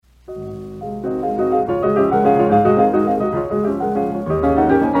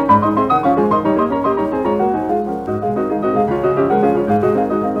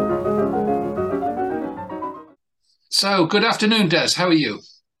So, good afternoon, Des. How are you?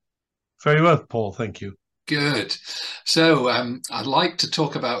 Very well, Paul, thank you. Good. So, I'd like to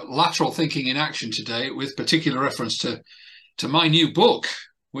talk about lateral thinking in action today, with particular reference to my new book,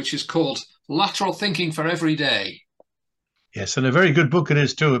 which is called Lateral Thinking for Every Day. Yes, and a very good book it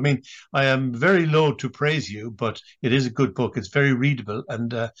is too. I mean, I am very loath to praise you, but it is a good book. It's very readable,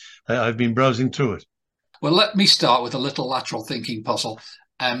 and I've been browsing through it. Well, let me start with a little lateral thinking puzzle.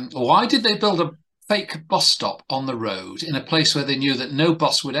 Why did they build a fake bus stop on the road in a place where they knew that no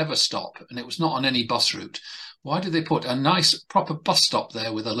bus would ever stop, and it was not on any bus route? Why did they put a nice, proper bus stop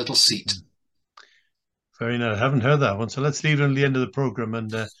there with a little seat? Very nice. I haven't heard that one, so let's leave it on the end of the program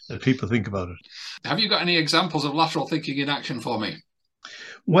and let people think about it. Have you got any examples of lateral thinking in action for me?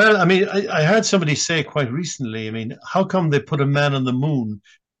 Well, I mean, I heard somebody say quite recently, I mean, how come they put a man on the moon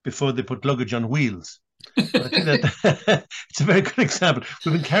before they put luggage on wheels? And I think that it's a very good example.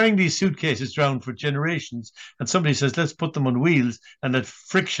 We've been carrying these suitcases around for generations, and somebody says, let's put them on wheels and let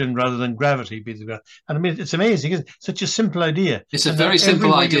friction rather than gravity be the ground. And I mean, it's amazing. It's such a simple idea. It's a And now very simple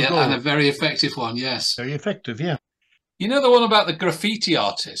everywhere you idea and a go, very effective one, yes. very effective. Yeah. You know the one about the graffiti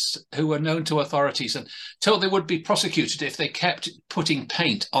artists who were known to authorities and told they would be prosecuted if they kept putting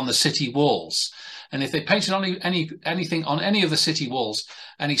paint on the city walls. And if they painted on anything on any of the city walls,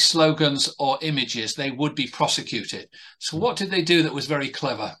 any slogans or images, they would be prosecuted. So what did they do that was very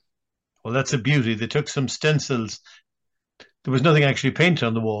clever? Well, that's a beauty. They took some stencils. There was nothing actually painted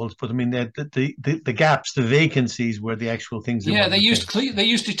on the walls, but I mean, the gaps, the vacancies were the actual things they Yeah, wanted they to used paint. clean, they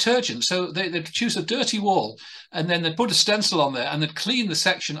used detergent. So they'd choose a dirty wall and then they'd put a stencil on there and they'd clean the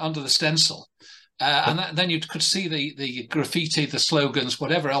section under the stencil. Then you could see the graffiti, the slogans,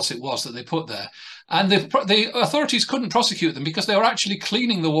 whatever else it was that they put there. And the authorities couldn't prosecute them because they were actually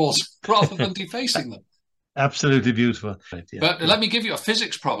cleaning the walls rather than defacing them. Absolutely beautiful. Right, yeah, But yeah. let me give you a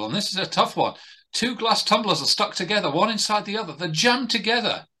physics problem. This is a tough one. Two glass tumblers are stuck together, one inside the other. They're jammed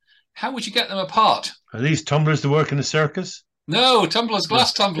together. How would you get them apart? Are these tumblers to work in a circus? No, tumblers, No.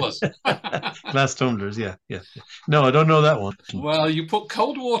 glass tumblers. Glass tumblers, yeah, yeah, yeah. No, I don't know that one. Well, you put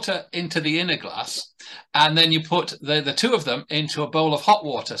cold water into the inner glass, and then you put the two of them into a bowl of hot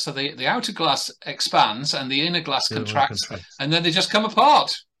water. So the outer glass expands and the inner glass The other one contracts, contracts. and then they just come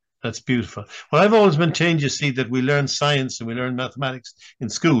apart. That's beautiful. Well, I've always maintained, you see, that we learn science and we learn mathematics in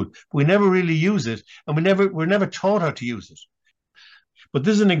school. But we never really use it, and we're never taught how to use it. But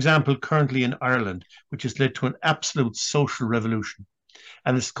this is an example currently in Ireland, which has led to an absolute social revolution.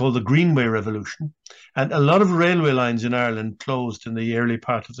 And it's called the Greenway Revolution. And a lot of railway lines in Ireland closed in the early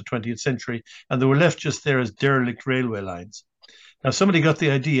part of the 20th century, and they were left just there as derelict railway lines. Now, somebody got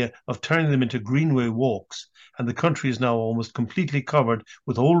the idea of turning them into greenway walks, and the country is now almost completely covered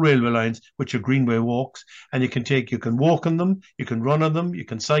with whole railway lines, which are greenway walks. And you can walk on them, you can run on them, you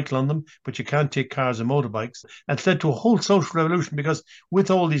can cycle on them, but you can't take cars and motorbikes. And it's led to a whole social revolution because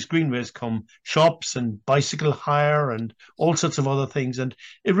with all these greenways come shops and bicycle hire and all sorts of other things. And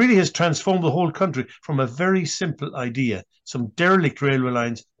it really has transformed the whole country from a very simple idea. Some derelict railway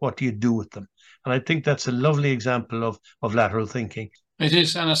lines, what do you do with them? And I think that's a lovely example of lateral thinking. It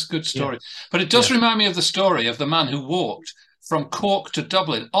is, and it's a good Yeah, story. But it yeah. does remind me of the story of the man who walked from Cork to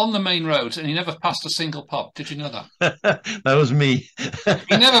Dublin on the main roads, and he never passed a single pub. Did you know that? That was me.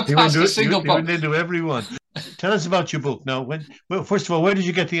 He never he went passed a to, single he pub. went into everyone. Tell us about your book now. Well, first of all, where did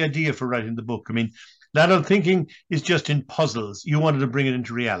you get the idea for writing the book? I mean, lateral thinking is just in puzzles. You wanted to bring it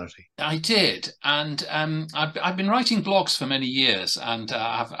into reality. I did, and I've been writing blogs for many years, and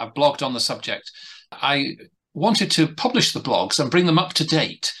I've blogged on the subject. I wanted to publish the blogs and bring them up to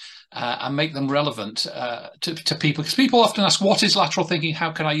date and make them relevant to people, because people often ask, "What is lateral thinking?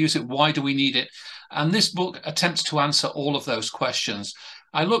 How can I use it? Why do we need it?" And this book attempts to answer all of those questions.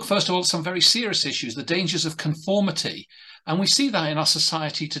 I look first of all at some very serious issues, the dangers of conformity. And we see that in our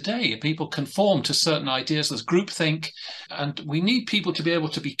society today. People conform to certain ideas. There's groupthink, and we need people to be able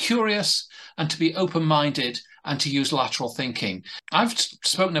to be curious and to be open-minded and to use lateral thinking. I've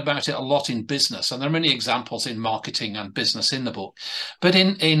spoken about it a lot in business, and there are many examples in marketing and business in the book. But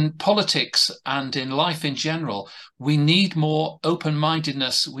in politics and in life in general, we need more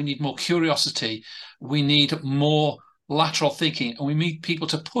open-mindedness. We need more curiosity. We need more lateral thinking, and we need people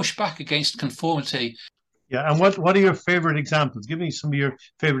to push back against conformity. Yeah, and what are your favorite examples? Give me some of your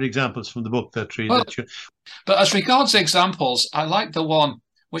favorite examples from the book Well, that you. but as regards examples, I like the one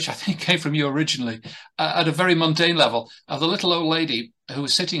which I think came from you originally, at a very mundane level, of the little old lady who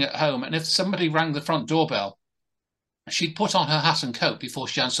was sitting at home, and if somebody rang the front doorbell, she'd put on her hat and coat before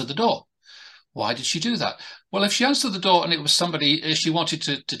she answered the door. Why did she do that? Well, if she answered the door and it was somebody she wanted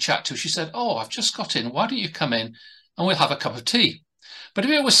to chat to, she said, "Oh, I've just got in. Why don't you come in and we'll have a cup of tea?" But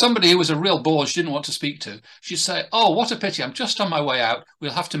if it was somebody who was a real bore she didn't want to speak to, she'd say, "Oh, what a pity. I'm just on my way out.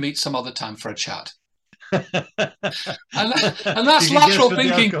 We'll have to meet some other time for a chat." And that's lateral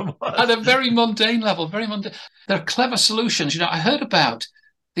thinking at a very mundane level, very mundane. There are clever solutions. I heard about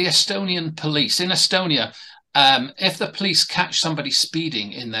the Estonian police. In Estonia, if the police catch somebody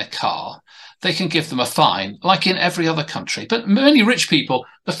speeding in their car, they can give them a fine, like in every other country. But many rich people,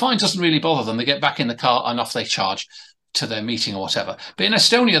 the fine doesn't really bother them. They get back in the car and off they charge to their meeting or whatever. But in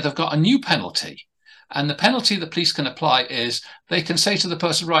Estonia, they've got a new penalty. And the penalty the police can apply is they can say to the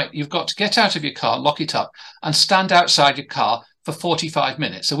person, right, you've got to get out of your car, lock it up, and stand outside your car for 45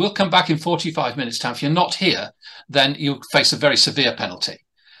 minutes. So we'll come back in 45 minutes' time. If you're not here, then you face a very severe penalty.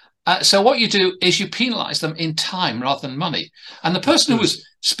 So what you do is you penalise them in time rather than money. And the person who was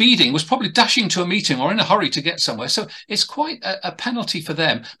speeding was probably dashing to a meeting or in a hurry to get somewhere. So it's quite a penalty for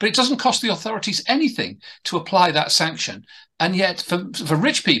them, but it doesn't cost the authorities anything to apply that sanction. And yet for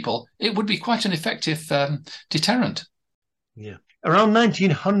rich people, it would be quite an effective deterrent. Yeah. Around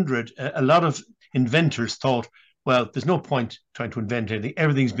 1900, a lot of inventors thought, well, there's no point trying to invent anything.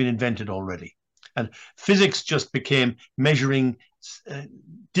 Everything's been invented already. And physics just became measuring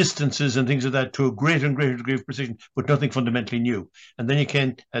distances and things like that to a greater and greater degree of precision, but nothing fundamentally new. And then you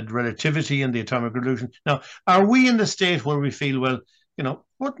can add relativity and the atomic revolution. Now, are we in the state where we feel, well,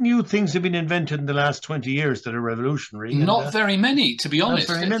 what new things have been invented in the last 20 years that are revolutionary? Not very many, to be honest.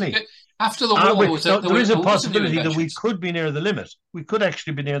 Not very many. After the war, there is a possibility that we could be near the limit. We could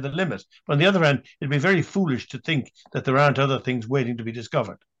actually be near the limit. But on the other hand, it'd be very foolish to think that there aren't other things waiting to be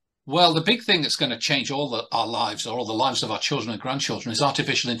discovered. Well, the big thing that's going to change our lives or all the lives of our children and grandchildren is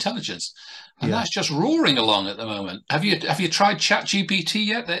artificial intelligence. And that's just roaring along at the moment. Have you tried ChatGPT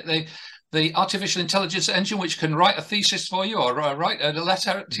yet? The artificial intelligence engine which can write a thesis for you or write a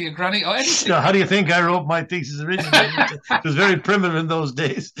letter to your granny or anything. So how do you think I wrote my thesis originally? It was very primitive in those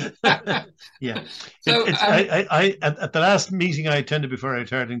days. Yeah. So, at the last meeting I attended before I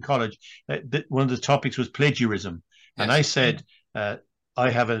retired in college, one of the topics was plagiarism. Yes. And I said, I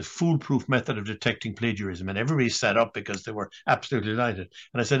have a foolproof method of detecting plagiarism. And everybody sat up because they were absolutely delighted.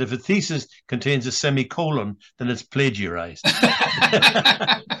 And I said, if a thesis contains a semicolon, then it's plagiarized.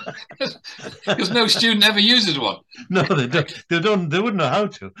 Because no student ever uses one. No, they don't. They wouldn't know how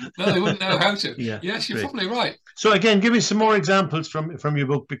to. No, they wouldn't know how to. Yeah, yes, you're probably right. So again, give me some more examples from your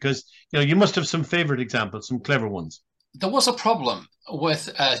book, because you must have some favorite examples, some clever ones. There was a problem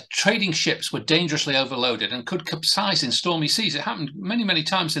with trading ships were dangerously overloaded and could capsize in stormy seas. It happened many, many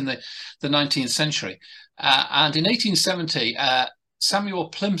times in the 19th century. And in 1870, Samuel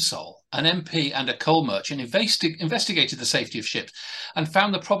Plimsoll, an MP and a coal merchant, investigated the safety of ships and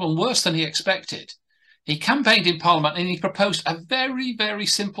found the problem worse than he expected. He campaigned in Parliament and he proposed a very, very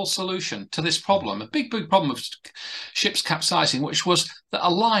simple solution to this problem, a big, big problem of ships capsizing, which was that a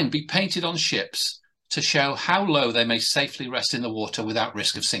line be painted on ships to show how low they may safely rest in the water without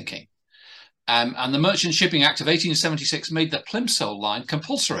risk of sinking. And the Merchant Shipping Act of 1876 made the Plimsoll line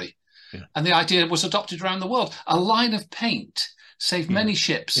compulsory. Yeah. And the idea was adopted around the world. A line of paint saved many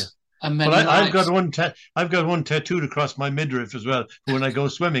ships and many lives. I've got one tattooed across my midriff as well when I go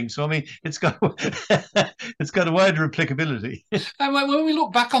swimming. So, I mean, it's got a wider applicability. And when we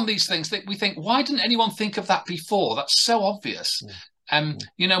look back on these things, we think, why didn't anyone think of that before? That's so obvious. Yeah.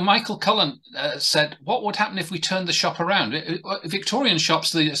 Michael Cullen said, what would happen if we turned the shop around? Victorian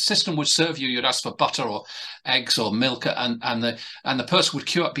shops, the assistant would serve you. You'd ask for butter or eggs or milk, and the person would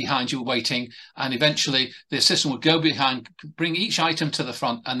queue up behind you waiting. And eventually the assistant would go behind, bring each item to the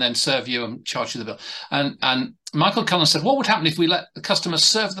front and then serve you and charge you the bill. And Michael Cullen said, what would happen if we let the customers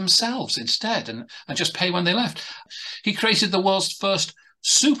serve themselves instead and just pay when they left? He created the world's first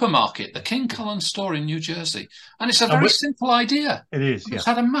supermarket, the King Cullen store in New Jersey. And it's a very simple idea. It is, It's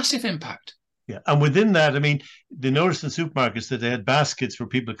had a massive impact. Yeah, and within that, I mean, they noticed in supermarkets that they had baskets for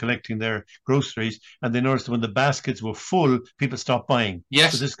people collecting their groceries, and they noticed that when the baskets were full, people stopped buying.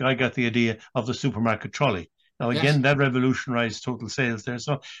 Yes. So this guy got the idea of the supermarket trolley. Now, again, that revolutionized total sales there.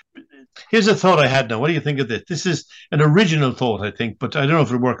 So here's a thought I had now. What do you think of this? This is an original thought, I think, but I don't know if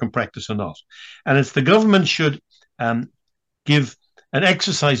it'll work in practice or not. And it's the government should give an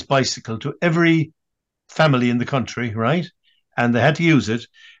exercise bicycle to every family in the country, right? And they had to use it.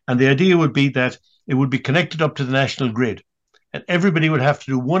 And the idea would be that it would be connected up to the national grid. And everybody would have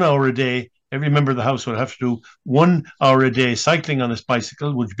to do 1 hour a day. Every member of the house would have to do 1 hour a day cycling on this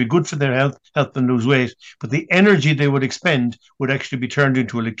bicycle, which would be good for their health them lose weight. But the energy they would expend would actually be turned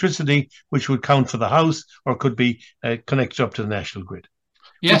into electricity, which would count for the house or could be connected up to the national grid.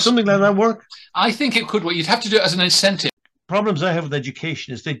 Yes. Would something like that work? I think it could work. You'd have to do it as an incentive. problems I have with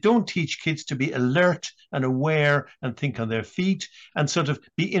education is they don't teach kids to be alert and aware and think on their feet and sort of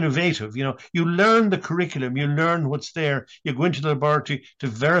be innovative. You learn the curriculum, you learn what's there. You go into the laboratory to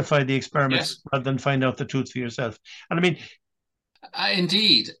verify the experiments Yes. rather than find out the truth for yourself. And I mean,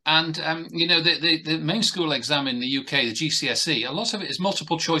 Indeed. And, the main school exam in the UK, the GCSE, a lot of it is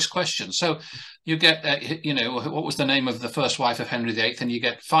multiple choice questions. So you get, what was the name of the first wife of Henry VIII? And you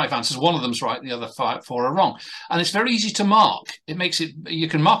get 5 answers. One of them's right, the other 4 are wrong. And it's very easy to mark. You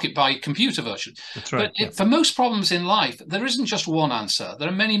can mark it by computer version. That's right. But for most problems in life, there isn't just one answer. There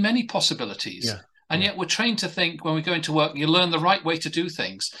are many, many possibilities. Yeah. And yet we're trained to think when we go into work, you learn the right way to do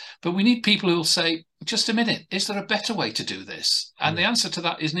things. But we need people who will say, just a minute, is there a better way to do this? And the answer to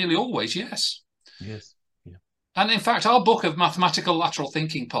that is nearly always yes. Yes. Yeah. And in fact, our book of mathematical lateral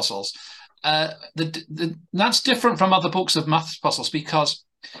thinking puzzles, that's different from other books of maths puzzles because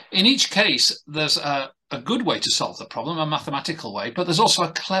in each case, there's a good way to solve the problem, a mathematical way, but there's also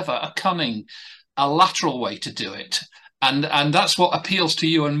a clever, a cunning, a lateral way to do it. And that's what appeals to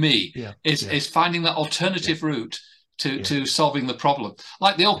you and me, is finding that alternative route to solving the problem.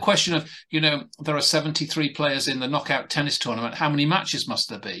 Like the old question of, there are 73 players in the knockout tennis tournament. How many matches must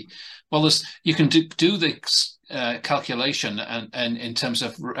there be? Well, you can do the calculation and in terms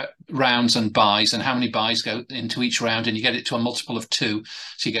of rounds and buys and how many buys go into each round, and you get it to a multiple of 2.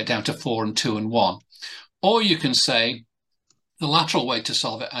 So you get down to 4 and 2 and 1. Or you can say the lateral way to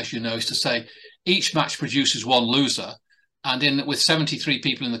solve it, as you know, is to say each match produces one loser. And with 73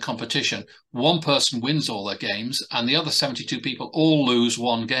 people in the competition, one person wins all their games and the other 72 people all lose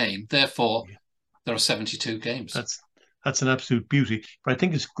one game. Therefore, there are 72 games. That's an absolute beauty. But I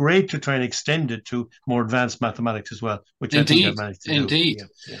think it's great to try and extend it to more advanced mathematics as well, which I think I've managed to do. Indeed.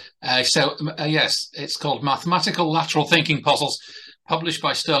 Yes, it's called Mathematical Lateral Thinking Puzzles, published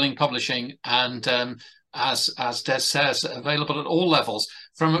by Sterling Publishing. And as Des says, available at all levels,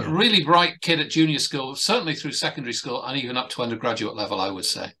 from a really bright kid at junior school, certainly through secondary school, and even up to undergraduate level, I would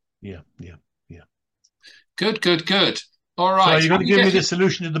say. Yeah. Good. All right. So are you going to give me the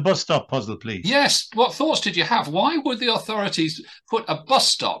solution to the bus stop puzzle, please? Yes. What thoughts did you have? Why would the authorities put a bus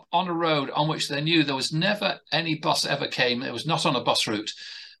stop on a road on which they knew there was never any bus ever came? It was not on a bus route,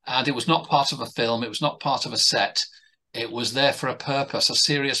 and it was not part of a film. It was not part of a set. It was there for a purpose, a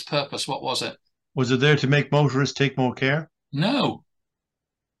serious purpose. What was it? Was it there to make motorists take more care? No.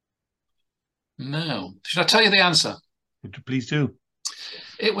 Should I tell you the answer? Please do.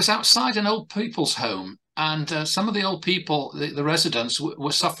 It was outside an old people's home. And some of the old people, the residents,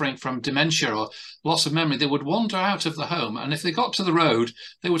 were suffering from dementia or loss of memory. They would wander out of the home. And if they got to the road,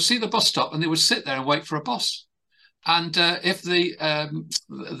 they would see the bus stop and they would sit there and wait for a bus. And if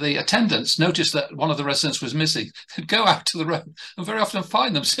the attendants noticed that one of the residents was missing, they'd go out to the road and very often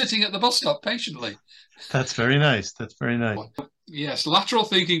find them sitting at the bus stop patiently. That's very nice. Yes, Lateral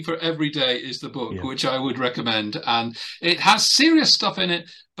Thinking for Every Day is the book, which I would recommend. And it has serious stuff in it,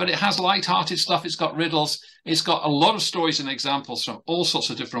 but it has light-hearted stuff. It's got riddles. It's got a lot of stories and examples from all sorts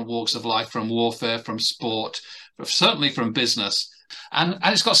of different walks of life, from warfare, from sport, certainly from business. And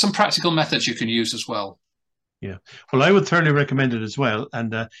it's got some practical methods you can use as well. Yeah. Well, I would thoroughly recommend it as well.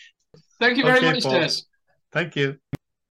 And thank you very much, Des. Thank you.